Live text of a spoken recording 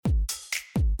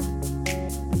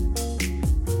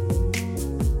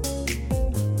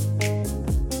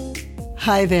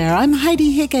Hi there, I'm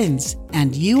Heidi Higgins,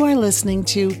 and you are listening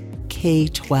to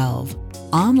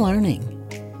K-12 On Learning.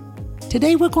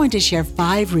 Today we're going to share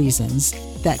 5 reasons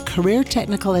that career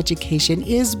technical education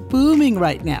is booming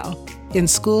right now in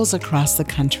schools across the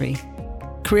country.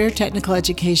 Career technical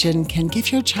education can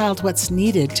give your child what's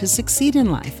needed to succeed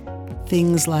in life.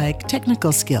 Things like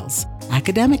technical skills,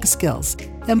 academic skills,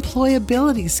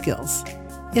 employability skills.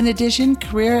 In addition,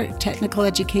 career technical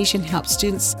education helps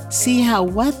students see how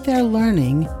what they're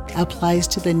learning applies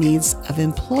to the needs of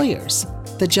employers.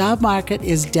 The job market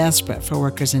is desperate for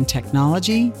workers in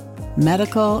technology,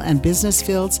 medical, and business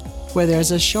fields where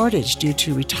there's a shortage due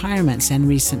to retirements and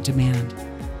recent demand.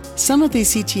 Some of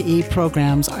these CTE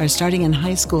programs are starting in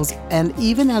high schools and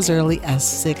even as early as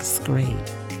 6th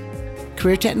grade.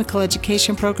 Career technical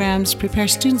education programs prepare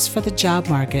students for the job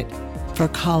market, for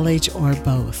college, or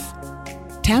both.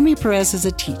 Tammy Perez is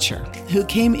a teacher who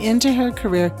came into her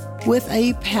career with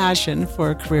a passion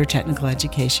for career technical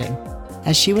education,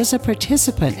 as she was a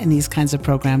participant in these kinds of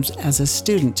programs as a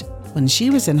student when she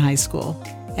was in high school,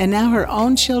 and now her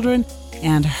own children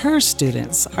and her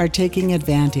students are taking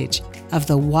advantage of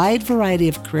the wide variety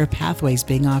of career pathways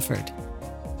being offered.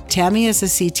 Tammy is a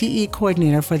CTE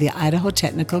coordinator for the Idaho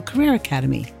Technical Career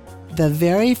Academy, the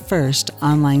very first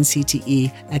online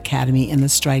CTE academy in the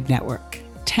Stride Network.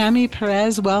 Tammy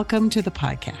Perez, welcome to the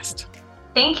podcast.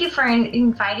 Thank you for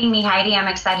inviting me, Heidi. I'm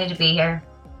excited to be here.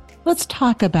 Let's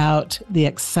talk about the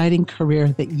exciting career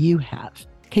that you have.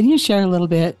 Can you share a little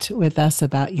bit with us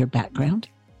about your background?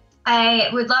 I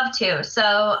would love to.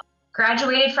 So,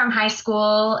 graduated from high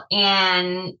school,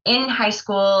 and in high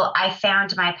school, I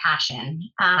found my passion.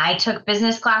 I took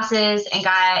business classes and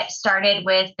got started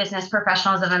with Business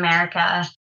Professionals of America.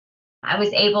 I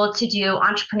was able to do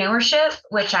entrepreneurship,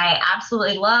 which I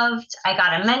absolutely loved. I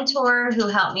got a mentor who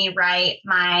helped me write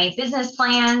my business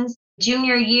plans.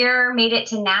 Junior year, made it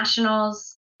to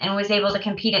nationals and was able to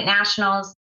compete at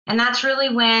nationals. And that's really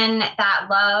when that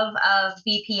love of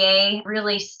BPA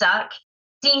really stuck.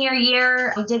 Senior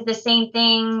year, I did the same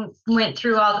thing, went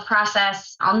through all the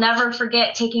process. I'll never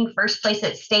forget taking first place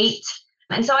at state.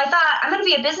 And so I thought, I'm going to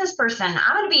be a business person.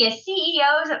 I'm going to be a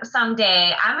CEO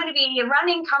someday. I'm going to be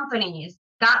running companies.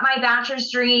 Got my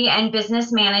bachelor's degree in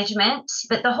business management.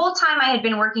 But the whole time I had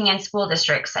been working in school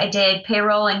districts. I did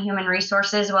payroll and human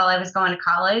resources while I was going to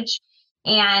college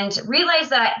and realized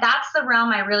that that's the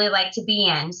realm I really like to be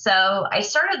in. So I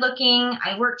started looking.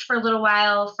 I worked for a little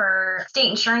while for State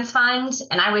Insurance Fund,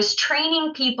 and I was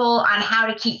training people on how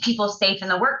to keep people safe in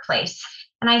the workplace.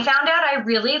 And I found out I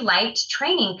really liked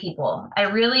training people. I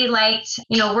really liked,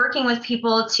 working with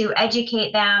people to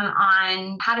educate them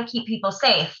on how to keep people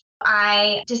safe.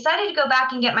 I decided to go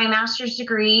back and get my master's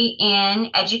degree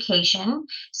in education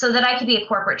so that I could be a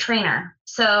corporate trainer.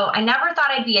 So I never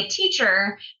thought I'd be a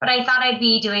teacher, but I thought I'd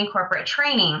be doing corporate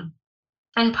training.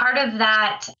 And part of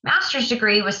that master's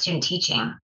degree was student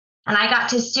teaching. And I got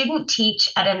to student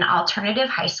teach at an alternative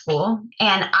high school,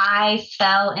 and I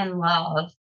fell in love.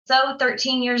 So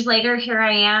 13 years later, here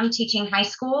I am teaching high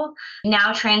school,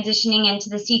 now transitioning into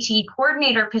the CTE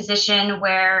coordinator position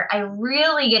where I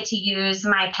really get to use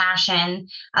my passion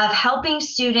of helping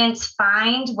students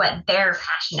find what they're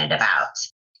passionate about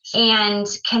and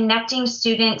connecting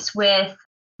students with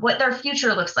what their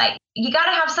future looks like. You got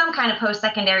to have some kind of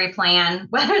post-secondary plan,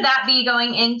 whether that be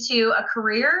going into a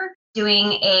career,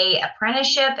 doing an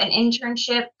apprenticeship, an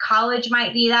internship, college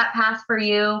might be that path for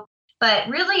you. But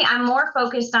really, I'm more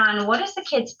focused on what is the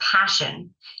kid's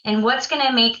passion and what's going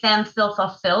to make them feel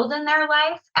fulfilled in their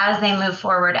life as they move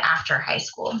forward after high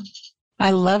school. I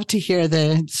love to hear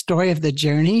the story of the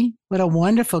journey. What a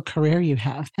wonderful career you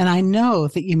have. And I know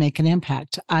that you make an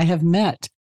impact. I have met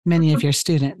many of your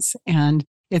students, and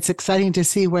it's exciting to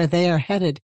see where they are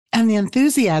headed and the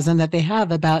enthusiasm that they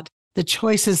have about the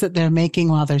choices that they're making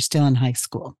while they're still in high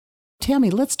school.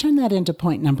 Tammy, let's turn that into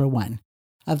point number 1.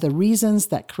 Of the reasons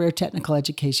that career technical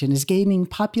education is gaining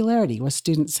popularity with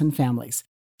students and families.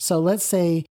 So let's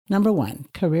say, number 1,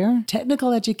 career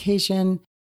technical education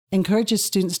encourages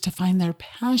students to find their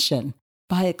passion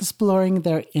by exploring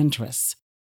their interests.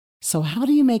 So how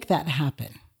do you make that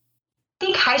happen? I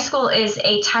think high school is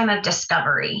a time of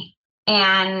discovery.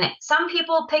 And some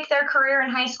people pick their career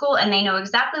in high school and they know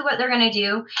exactly what they're going to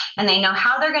do and they know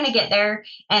how they're going to get there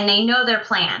and they know their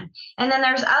plan. And then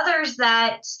there's others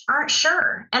that aren't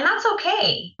sure, and that's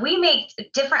okay. We make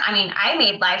I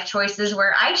made life choices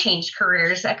where I changed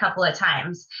careers a couple of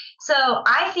times. So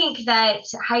I think that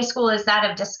high school is that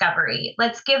of discovery.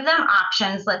 Let's give them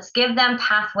options. Let's give them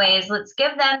pathways. Let's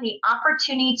give them the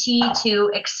opportunity to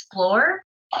explore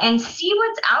and see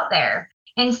what's out there.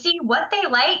 and see what they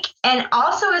like. And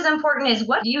also as important is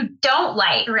what you don't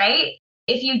like, right?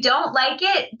 If you don't like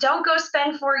it, don't go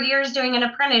spend 4 years doing an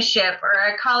apprenticeship or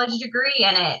a college degree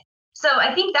in it. So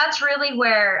I think that's really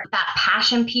where that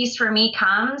passion piece for me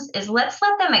comes is let's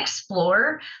let them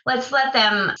explore. Let's let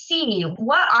them see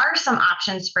what are some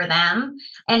options for them.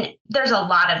 And there's a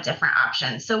lot of different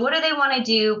options. So what do they want to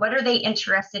do? What are they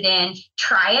interested in?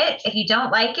 Try it. If you don't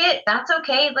like it, that's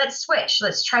okay. Let's switch.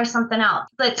 Let's try something else.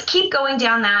 Let's keep going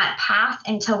down that path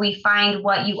until we find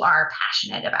what you are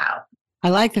passionate about. I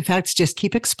like the fact just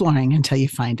keep exploring until you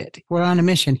find it. We're on a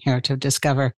mission here to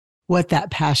discover what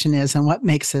that passion is and what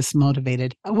makes us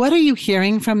motivated. What are you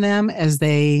hearing from them as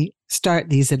they start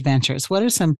these adventures? What are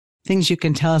some things you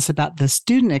can tell us about the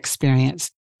student experience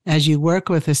as you work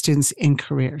with the students in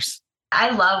careers? I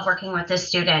love working with the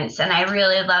students and I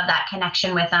really love that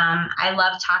connection with them. I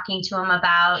love talking to them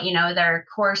about, their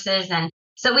courses. And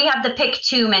so we have the pick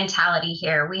two mentality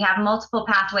here. We have multiple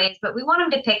pathways, but we want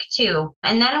them to pick two.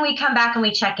 And then we come back and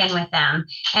we check in with them.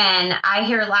 And I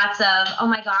hear lots of, oh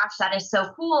my gosh, that is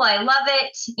so cool. I love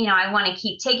it. I want to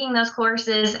keep taking those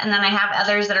courses. And then I have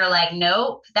others that are like,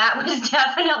 nope, that was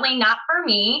definitely not for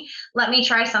me. Let me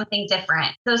try something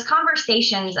different. Those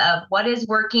conversations of what is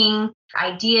working,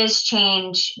 ideas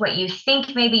change, what you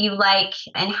think maybe you like,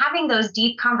 and having those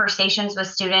deep conversations with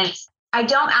students. I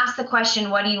don't ask the question,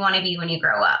 what do you want to be when you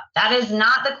grow up? That is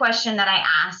not the question that I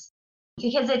ask,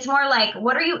 because it's more like,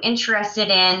 what are you interested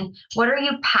in? What are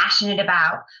you passionate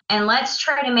about? And let's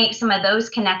try to make some of those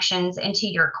connections into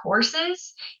your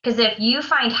courses. Because if you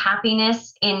find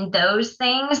happiness in those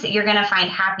things, you're going to find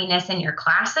happiness in your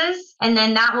classes. And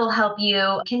then that will help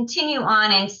you continue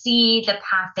on and see the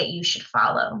path that you should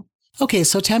follow. Okay,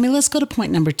 so Tammy, let's go to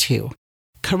point number 2.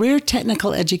 Career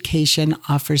technical education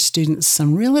offers students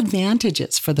some real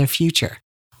advantages for their future.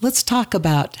 Let's talk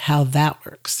about how that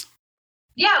works.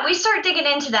 Yeah, we start digging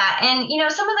into that. And,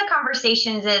 some of the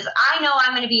conversations is, I know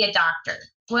I'm going to be a doctor.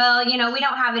 Well, we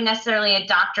don't have necessarily a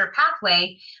doctor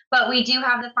pathway, but we do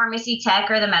have the pharmacy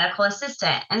tech or the medical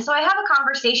assistant. And so I have a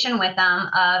conversation with them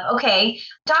of, okay,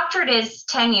 doctorate is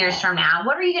 10 years from now.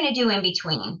 What are you going to do in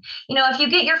between? If you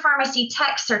get your pharmacy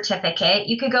tech certificate,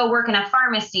 you could go work in a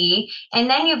pharmacy, and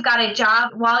then you've got a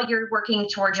job while you're working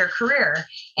towards your career.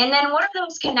 And then what are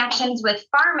those connections with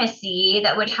pharmacy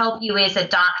that would help you as a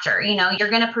doctor? You're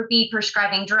going to be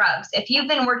prescribing drugs. If you've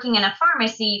been working in a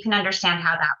pharmacy, you can understand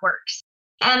how that works.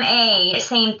 MA,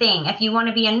 same thing. If you want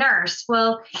to be a nurse,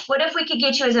 well, what if we could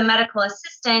get you as a medical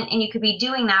assistant and you could be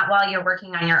doing that while you're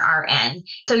working on your RN?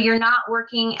 So you're not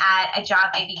working at a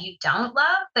job maybe you don't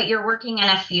love, but you're working in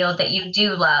a field that you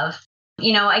do love.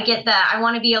 I get that. I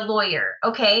want to be a lawyer.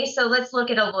 Okay, so let's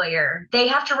look at a lawyer. They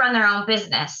have to run their own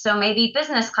business. So maybe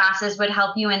business classes would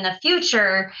help you in the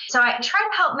future. So I try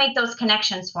to help make those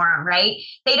connections for them, right?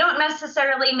 They don't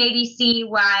necessarily maybe see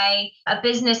why a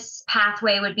business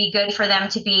pathway would be good for them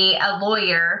to be a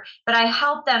lawyer, but I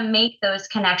help them make those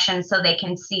connections so they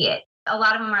can see it. A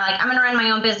lot of them are like, I'm going to run my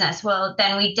own business. Well,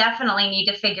 then we definitely need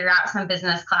to figure out some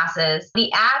business classes.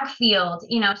 The ag field,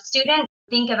 students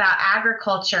think about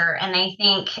agriculture and they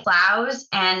think plows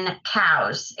and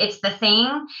cows. It's the thing.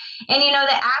 And,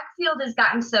 the ag field has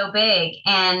gotten so big,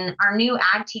 and our new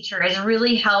ag teacher has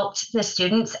really helped the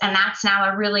students. And that's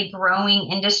now a really growing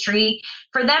industry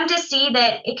for them to see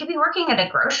that it could be working at a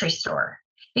grocery store,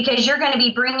 because you're going to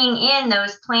be bringing in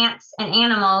those plants and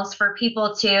animals for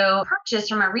people to purchase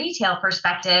from a retail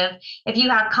perspective if you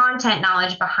have content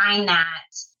knowledge behind that.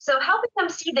 So helping them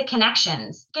see the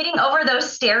connections, getting over those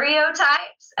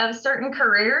stereotypes of certain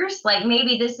careers, like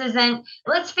maybe this isn't,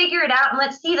 let's figure it out and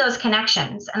let's see those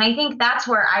connections. And I think that's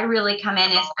where I really come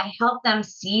in, is I help them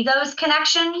see those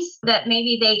connections, that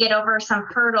maybe they get over some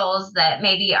hurdles that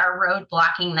maybe are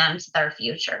roadblocking them to their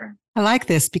future. I like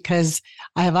this because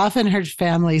I have often heard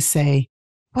families say,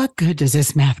 what good does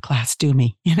this math class do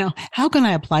me? How can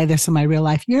I apply this in my real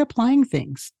life? You're applying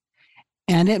things,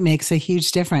 and it makes a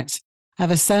huge difference. I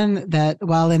have a son that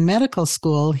while in medical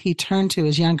school, he turned to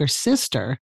his younger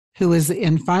sister who was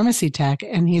in pharmacy tech.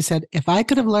 And he said, if I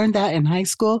could have learned that in high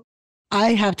school,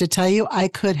 I have to tell you, I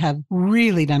could have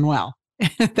really done well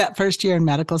that first year in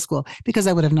medical school, because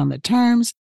I would have known the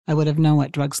terms. I would have known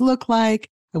what drugs look like.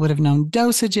 I would have known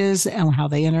dosages and how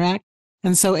they interact.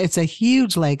 And so it's a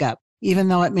huge leg up, even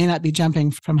though it may not be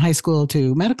jumping from high school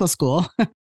to medical school.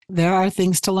 There are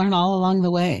things to learn all along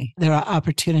the way. There are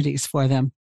opportunities for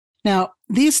them. Now,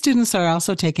 these students are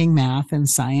also taking math and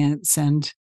science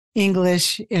and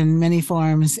English in many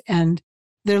forms, and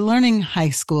they're learning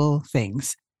high school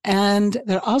things. And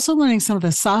they're also learning some of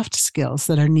the soft skills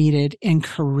that are needed in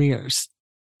careers.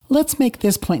 Let's make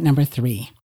this point number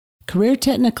 3. Career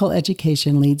technical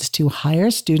education leads to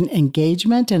higher student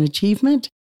engagement and achievement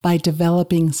by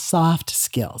developing soft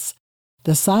skills.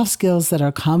 The soft skills that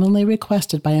are commonly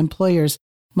requested by employers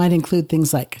might include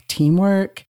things like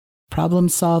teamwork, problem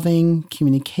solving,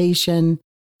 communication,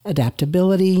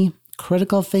 adaptability,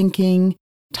 critical thinking,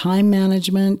 time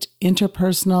management,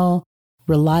 interpersonal,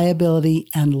 reliability,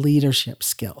 and leadership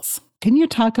skills. Can you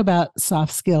talk about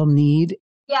soft skill need?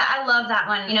 Yeah, I love that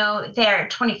one. They're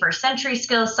 21st century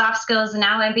skills, soft skills, and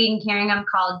now I've been hearing them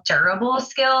called durable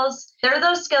skills. They're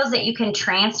those skills that you can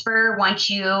transfer once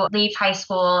you leave high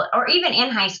school or even in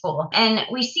high school. And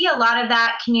we see a lot of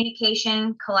that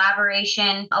communication,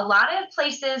 collaboration. A lot of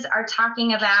places are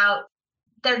talking about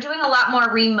they're doing a lot more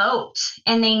remote,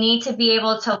 and they need to be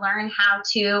able to learn how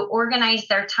to organize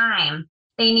their time.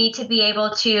 They need to be able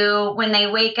to, when they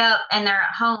wake up and they're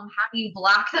at home, how do you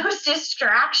block those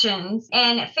distractions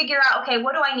and figure out, okay,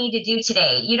 what do I need to do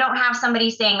today? You don't have somebody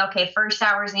saying, okay, first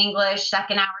hour is English,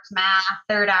 second hour is math,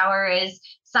 third hour is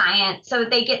science. So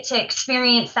they get to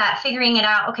experience that, figuring it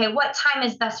out. Okay, what time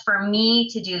is best for me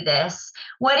to do this?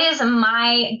 What is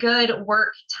my good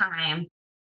work time?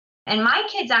 And my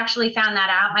kids actually found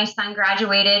that out. My son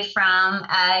graduated from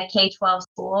a K-12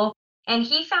 school, and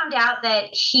he found out that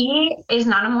he is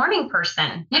not a morning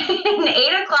person. And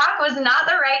 8 o'clock was not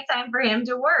the right time for him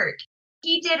to work.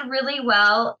 He did really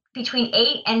well between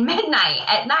 8 and midnight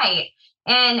at night.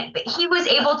 And he was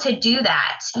able to do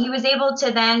that. He was able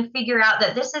to then figure out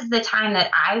that this is the time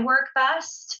that I work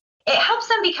best. It helps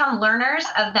them become learners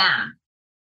of them.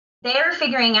 They're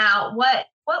figuring out what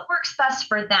works best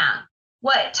for them.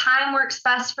 What time works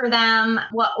best for them,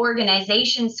 what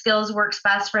organization skills works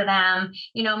best for them.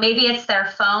 Maybe it's their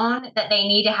phone that they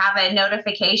need to have a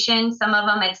notification. Some of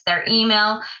them, it's their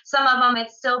email. Some of them,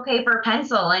 it's still paper,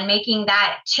 pencil, and making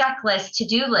that checklist,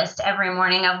 to-do list every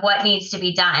morning of what needs to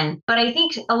be done. But I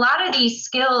think a lot of these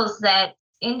skills that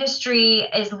industry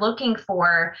is looking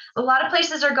for, a lot of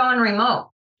places are going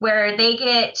remote, where they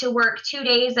get to work 2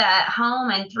 days at home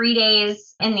and 3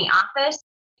 days in the office.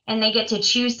 And they get to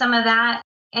choose some of that.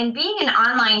 And being an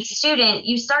online student,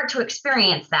 you start to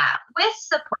experience that with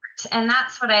support. And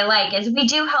that's what I like, is we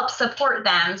do help support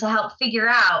them to help figure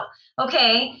out,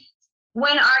 okay,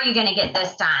 when are you going to get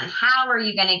this done? How are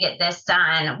you going to get this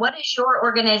done? What does your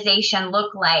organization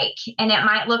look like? And it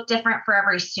might look different for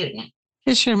every student.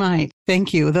 It sure might.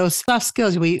 Thank you. Those soft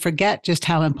skills, we forget just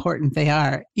how important they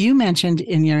are. You mentioned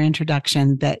in your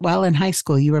introduction that while in high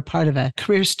school, you were part of a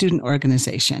career student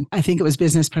organization. I think it was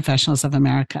Business Professionals of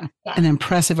America, an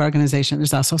impressive organization.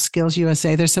 There's also Skills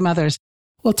USA. There's some others.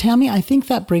 Well, Tammy, I think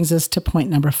that brings us to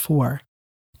point number 4.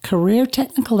 Career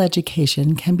technical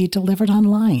education can be delivered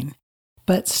online,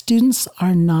 but students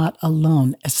are not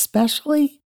alone,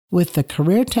 especially with the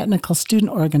career technical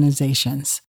student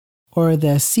organizations, or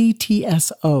the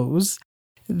CTSOs,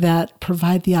 that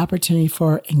provide the opportunity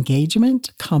for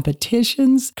engagement,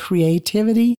 competitions,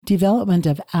 creativity, development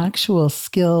of actual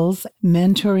skills,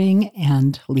 mentoring,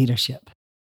 and leadership.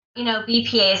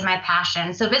 BPA is my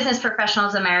passion. So Business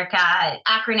Professionals America,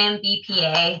 acronym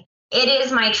BPA. It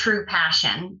is my true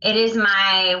passion. It is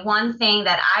my one thing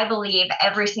that I believe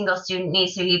every single student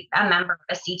needs to be a member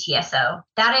of a CTSO.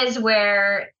 That is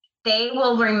where they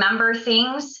will remember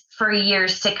things for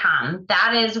years to come.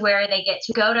 That is where they get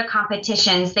to go to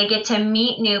competitions. They get to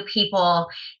meet new people.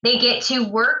 They get to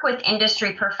work with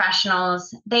industry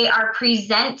professionals. They are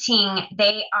presenting.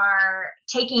 They are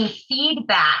taking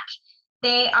feedback.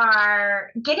 They are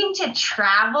getting to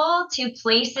travel to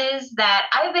places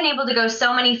that I've been able to go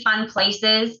so many fun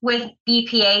places with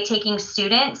BPA taking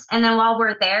students. And then while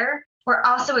we're there, we're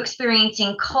also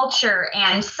experiencing culture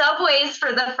and subways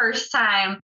for the first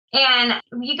time. And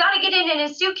you got to get it in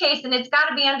a suitcase, and it's got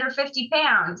to be under 50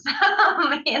 pounds.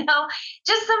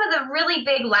 Just some of the really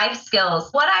big life skills.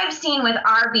 What I've seen with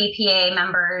our BPA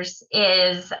members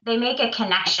is they make a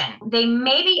connection. They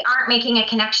maybe aren't making a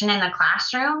connection in the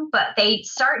classroom, but they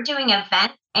start doing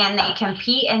events and they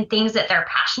compete in things that they're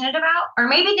passionate about, or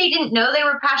maybe they didn't know they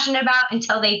were passionate about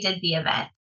until they did the event.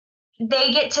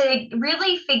 They get to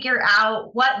really figure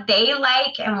out what they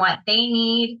like and what they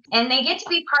need, and they get to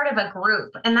be part of a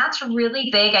group. And that's really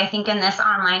big, I think, in this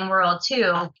online world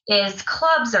too, is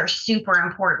clubs are super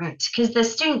important because the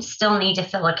students still need to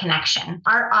feel a connection.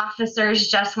 Our officers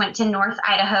just went to North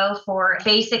Idaho for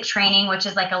basic training, which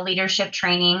is like a leadership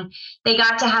training. They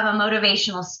got to have a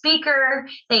motivational speaker.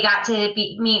 They got to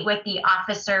meet with the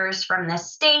officers from the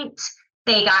state.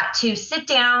 They got to sit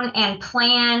down and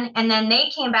plan, and then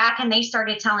they came back and they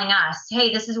started telling us,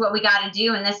 hey, this is what we got to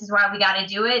do, and this is why we got to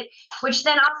do it, which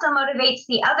then also motivates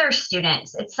the other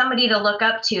students. It's somebody to look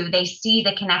up to. They see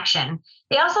the connection.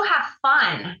 they also have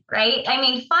fun, right? I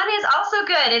mean, fun is also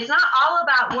good. It's not all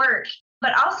about work,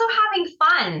 but also having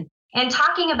fun and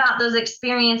talking about those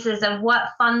experiences of what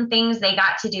fun things they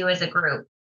got to do as a group.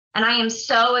 And I am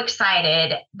so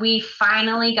excited. We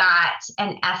finally got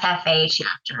an FFA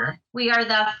chapter. We are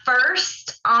the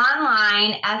first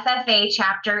online FFA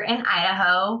chapter in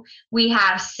Idaho. We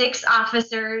have 6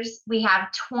 officers. We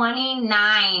have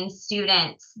 29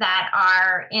 students that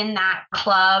are in that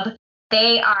club.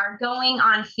 They are going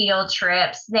on field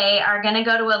trips. They are going to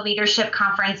go to a leadership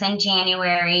conference in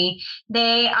January.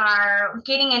 They are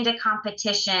getting into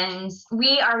competitions.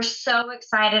 We are so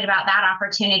excited about that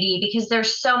opportunity because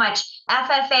there's so much.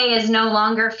 FFA is no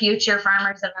longer Future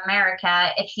Farmers of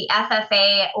America. It's the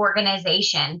FFA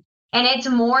organization. And it's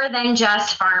more than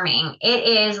just farming. It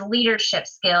is leadership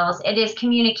skills. It is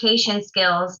communication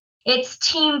skills. It's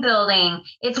team building.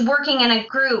 It's working in a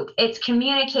group. It's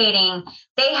communicating.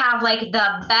 They have like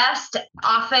the best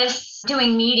office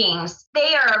doing meetings.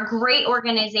 They are a great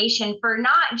organization for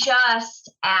not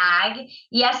just ag.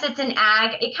 Yes, it's an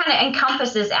ag. It kind of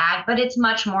encompasses ag, but it's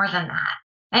much more than that.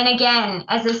 And again,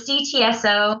 as a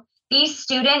CTSO, these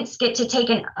students get to take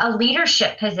a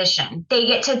leadership position. They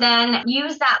get to then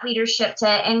use that leadership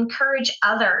to encourage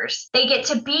others. They get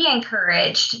to be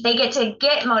encouraged. They get to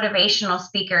get motivational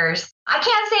speakers. I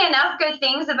can't say enough good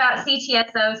things about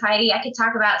CTSOs, Heidi. I could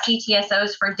talk about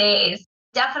CTSOs for days.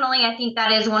 Definitely, I think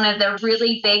that is one of the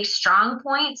really big strong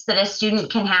points that a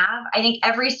student can have. I think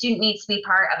every student needs to be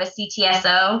part of a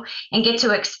CTSO and get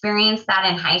to experience that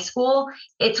in high school.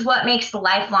 It's what makes the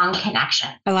lifelong connection.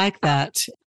 I like that.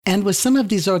 And with some of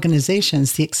these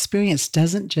organizations, the experience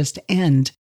doesn't just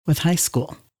end with high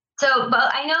school. So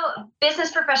I know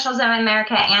Business Professionals of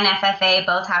America and FFA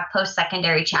both have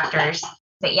post-secondary chapters.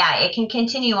 But yeah, it can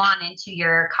continue on into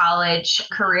your college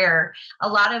career. A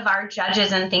lot of our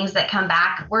judges and things that come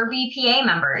back were BPA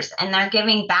members, and they're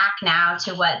giving back now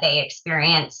to what they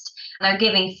experienced. They're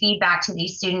giving feedback to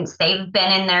these students. They've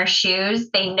been in their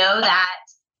shoes. They know that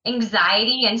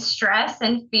anxiety and stress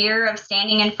and fear of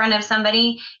standing in front of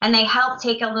somebody, and they help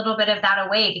take a little bit of that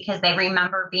away because they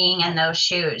remember being in those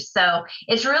shoes. So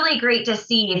it's really great to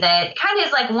see that kind of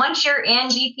is like once you're in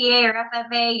BPA or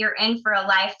FFA, you're in for a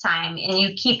lifetime and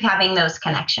you keep having those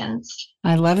connections.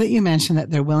 I love that you mentioned that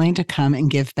they're willing to come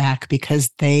and give back because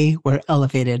they were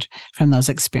elevated from those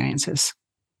experiences.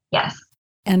 Yes.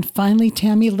 And finally,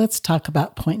 Tammy, let's talk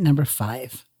about point number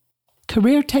 5.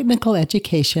 Career technical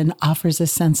education offers a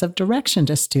sense of direction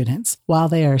to students while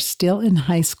they are still in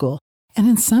high school, and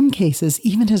in some cases,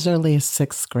 even as early as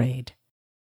 6th grade.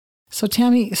 So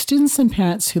Tammy, students and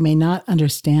parents who may not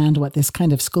understand what this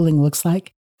kind of schooling looks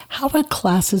like, how would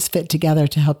classes fit together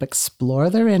to help explore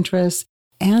their interests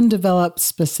and develop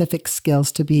specific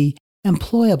skills to be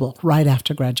employable right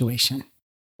after graduation?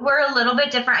 We're a little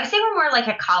bit different. I say we're more like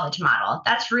a college model.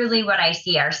 That's really what I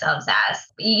see ourselves as.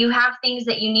 You have things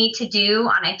that you need to do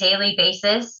on a daily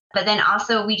basis, but then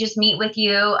also we just meet with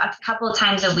you a couple of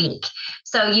times a week.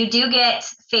 So you do get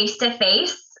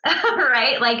face-to-face,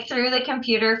 right? Like through the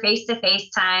computer,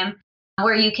 face-to-face time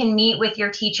where you can meet with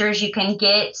your teachers, you can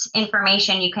get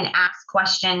information, you can ask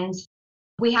questions.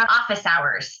 We have office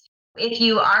hours. If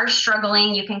you are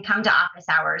struggling, you can come to office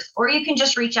hours, or you can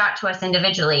just reach out to us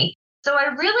individually. So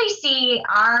I really see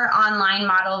our online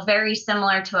model very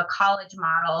similar to a college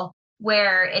model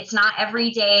where it's not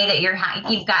every day that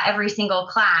you've got every single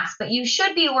class, but you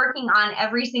should be working on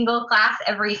every single class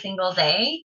every single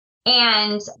day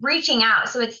and reaching out.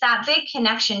 So it's that big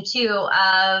connection too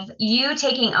of you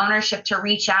taking ownership to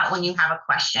reach out when you have a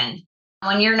question.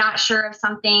 When you're not sure of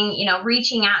something,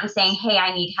 reaching out and saying, hey,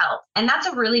 I need help. And that's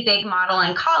a really big model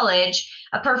in college.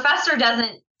 A professor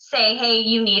doesn't say, hey,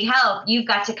 you need help, you've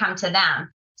got to come to them.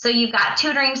 So you've got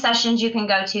tutoring sessions you can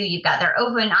go to, you've got their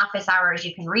open office hours,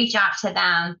 you can reach out to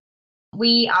them.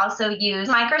 We also use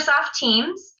Microsoft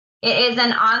Teams. It is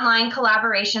an online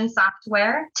collaboration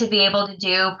software to be able to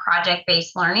do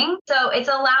project-based learning. So it's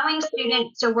allowing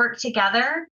students to work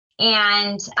together,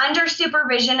 and under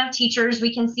supervision of teachers,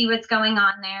 we can see what's going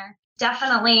on there.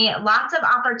 Definitely lots of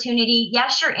opportunity.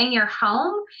 Yes, you're in your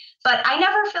home, but I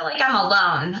never feel like I'm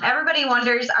alone. Everybody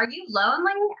wonders, are you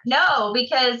lonely? No,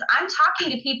 because I'm talking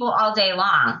to people all day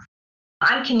long.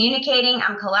 I'm communicating,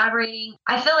 I'm collaborating.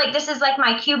 I feel like this is like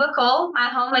my cubicle. My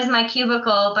home is my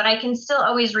cubicle, but I can still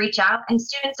always reach out, and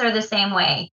students are the same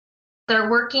way.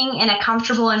 They're working in a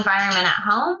comfortable environment at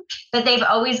home, but they've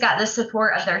always got the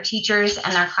support of their teachers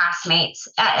and their classmates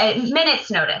at a minute's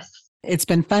notice. It's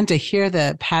been fun to hear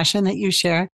the passion that you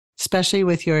share, especially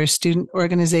with your student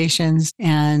organizations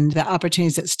and the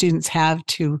opportunities that students have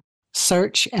to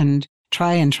search and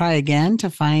try again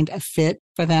to find a fit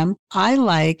for them. I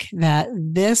like that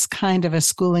this kind of a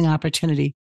schooling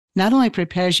opportunity not only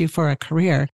prepares you for a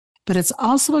career, but it's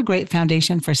also a great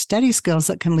foundation for study skills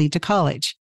that can lead to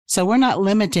college. So we're not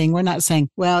limiting. We're not saying,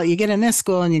 well, you get in this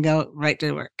school and you go right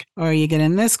to work, or you get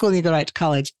in this school and you go right to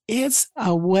college. It's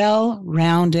a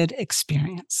well-rounded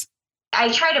experience.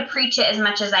 I try to preach it as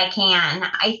much as I can.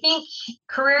 I think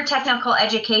career technical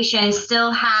education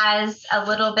still has a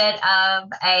little bit of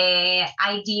an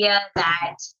idea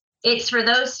that it's for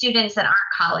those students that aren't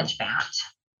college bound.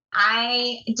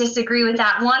 I disagree with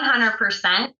that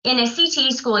 100%. In a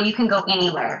CTE school, you can go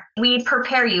anywhere. We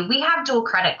prepare you. We have dual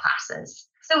credit classes.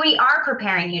 So we are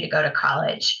preparing you to go to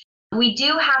college. We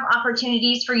do have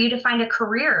opportunities for you to find a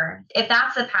career if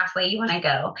that's the pathway you want to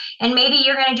go. And maybe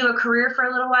you're going to do a career for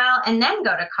a little while and then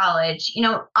go to college.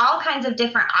 All kinds of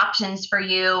different options for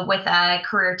you with a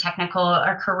career technical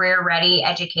or career ready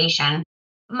education.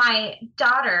 My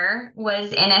daughter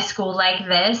was in a school like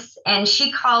this, and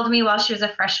she called me while she was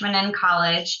a freshman in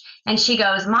college. And she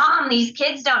goes, "Mom, these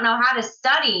kids don't know how to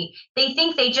study. They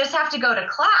think they just have to go to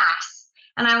class."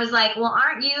 And I was like, well,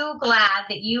 aren't you glad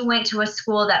that you went to a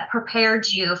school that prepared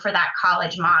you for that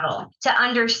college model to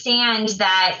understand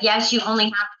that, yes, you only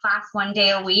have class 1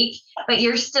 day a week, but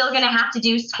you're still going to have to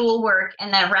do schoolwork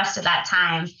in the rest of that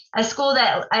time. A school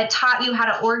that taught you how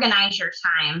to organize your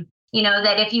time,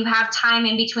 that if you have time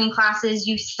in between classes,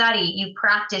 you study, you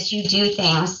practice, you do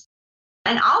things.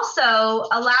 And also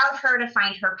allowed her to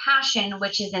find her passion,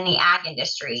 which is in the ag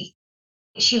industry.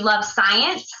 She loves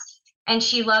science. And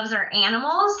she loves her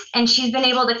animals, and she's been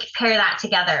able to pair that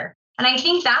together. And I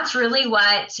think that's really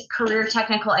what career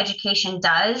technical education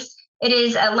does.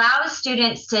 It allows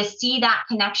students to see that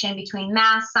connection between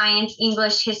math, science,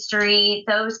 English, history,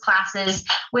 those classes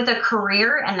with a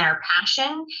career and their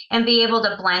passion, and be able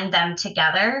to blend them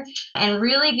together and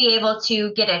really be able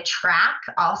to get a track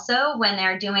also when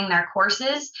they're doing their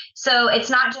courses. So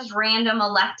it's not just random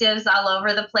electives all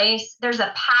over the place. There's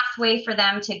a pathway for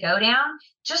them to go down,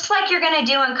 just like you're going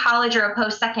to do in college or a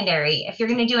post-secondary. If you're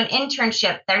going to do an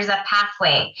internship, there's a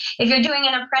pathway. If you're doing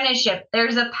an apprenticeship,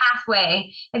 there's a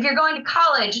pathway. If you're going to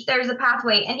college, there's a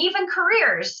pathway. And even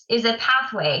careers is a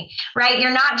pathway, right? You're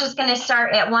not just going to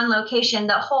start at one location.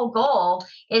 The whole goal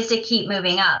is to keep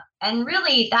moving up. And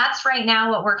really, that's right now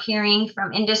what we're hearing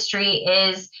from industry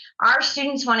is our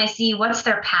students want to see what's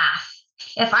their path.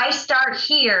 If I start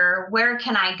here, where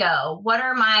can I go? What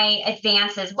are my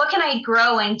advances? What can I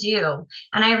grow and do?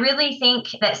 And I really think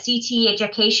that CTE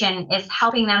education is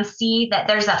helping them see that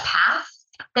there's a path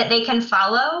that they can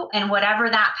follow. And whatever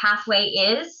that pathway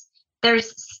is,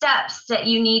 there's steps that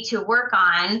you need to work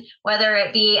on, whether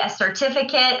it be a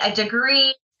certificate, a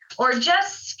degree, or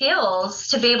just skills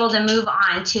to be able to move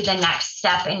on to the next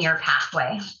step in your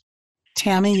pathway.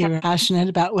 Tammy, you're passionate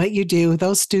about what you do.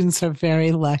 Those students are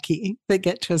very lucky that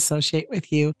get to associate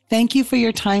with you. Thank you for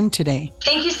your time today.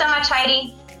 Thank you so much,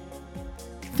 Heidi.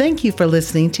 Thank you for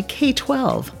listening to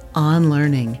K-12 On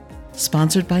Learning,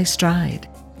 sponsored by Stride.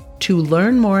 To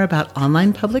learn more about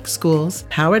online public schools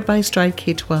powered by Stride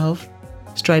K-12,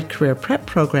 Stride career prep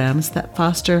programs that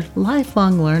foster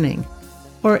lifelong learning,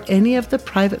 or any of the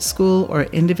private school or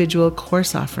individual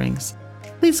course offerings,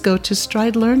 please go to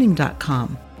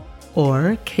stridelearning.com.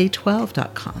 or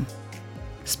K12.com.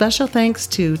 Special thanks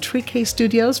to Tree K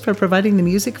Studios for providing the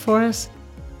music for us.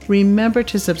 Remember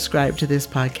to subscribe to this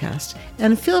podcast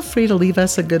and feel free to leave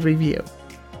us a good review.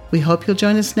 We hope you'll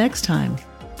join us next time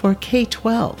for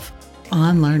K-12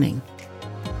 On Learning.